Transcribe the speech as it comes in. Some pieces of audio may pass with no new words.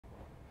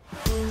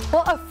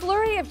Well, a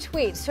flurry of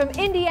tweets from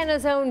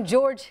Indiana's own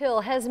George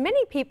Hill has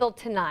many people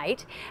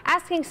tonight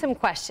asking some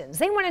questions.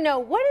 They want to know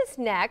what is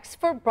next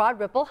for Broad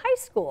Ripple High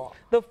School.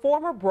 The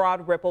former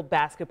Broad Ripple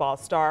basketball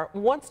star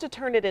wants to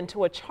turn it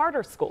into a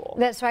charter school.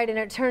 That's right, and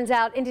it turns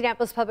out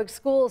Indianapolis Public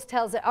Schools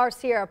tells our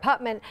Sierra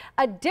Putman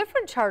a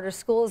different charter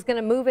school is going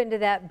to move into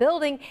that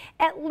building,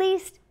 at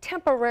least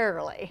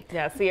temporarily.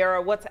 Yeah,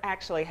 Sierra, what's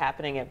actually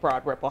happening at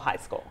Broad Ripple High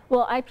School?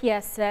 Well,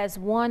 IPS says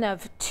one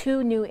of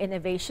two new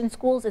innovation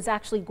schools is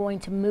actually going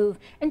to move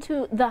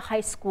into the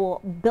high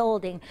school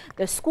building.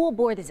 The school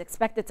board is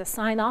expected to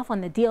sign off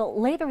on the deal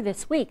later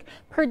this week.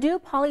 Purdue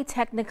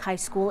Polytechnic High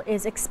School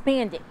is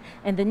expanding,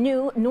 and the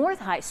new North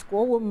High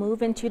School will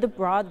move into the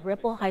Broad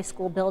Ripple High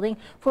School building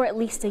for at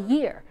least a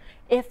year,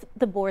 if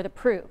the board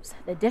approves.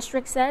 The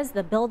district says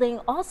the building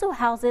also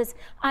houses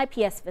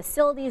IPS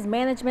facilities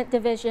management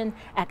division,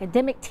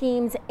 academic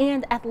teams,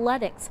 and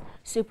athletics.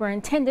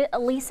 Superintendent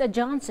Elisa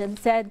Johnson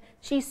said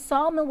she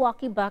saw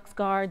Milwaukee Bucks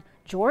guard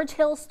George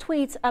Hill's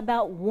tweets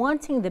about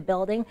wanting the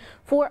building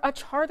for a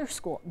charter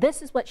school.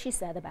 This is what she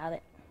said about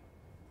it.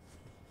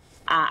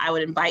 I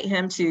would invite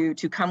him to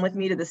come with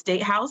me to the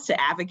State House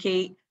to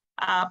advocate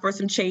for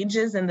some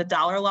changes in the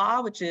dollar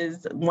law, which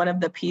is one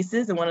of the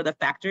pieces and one of the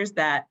factors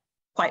that,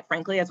 quite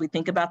frankly, as we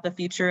think about the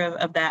future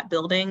of that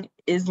building,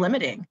 is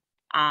limiting.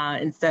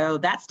 And so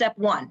that's step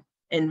one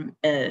in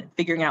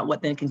figuring out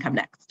what then can come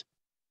next.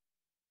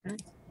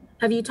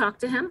 Have you talked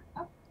to him?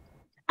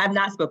 I've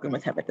not spoken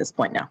with him at this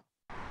point, no.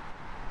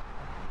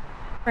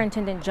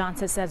 Superintendent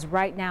Johnson says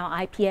right now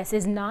IPS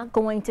is not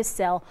going to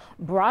sell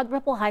Broad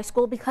Ripple High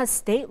School because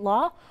state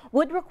law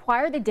would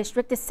require the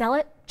district to sell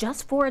it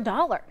just for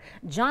 $1.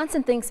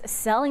 Johnson thinks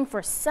selling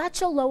for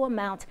such a low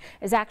amount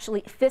is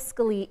actually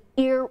fiscally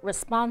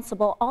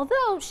irresponsible,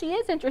 although she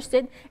is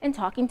interested in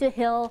talking to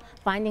Hill,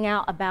 finding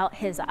out about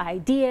his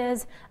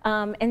ideas,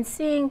 and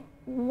seeing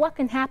what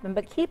can happen.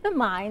 But keep in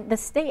mind, the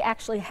state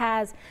actually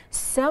has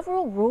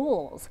several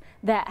rules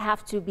that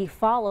have to be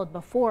followed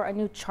before a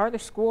new charter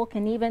school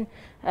can even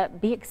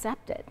be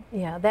accepted.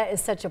 Yeah, that is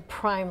such a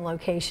prime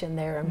location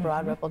there in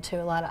Broad Ripple, too.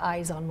 A lot of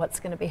eyes on what's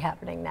going to be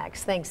happening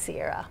next. Thanks,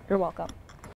 Sierra. You're welcome.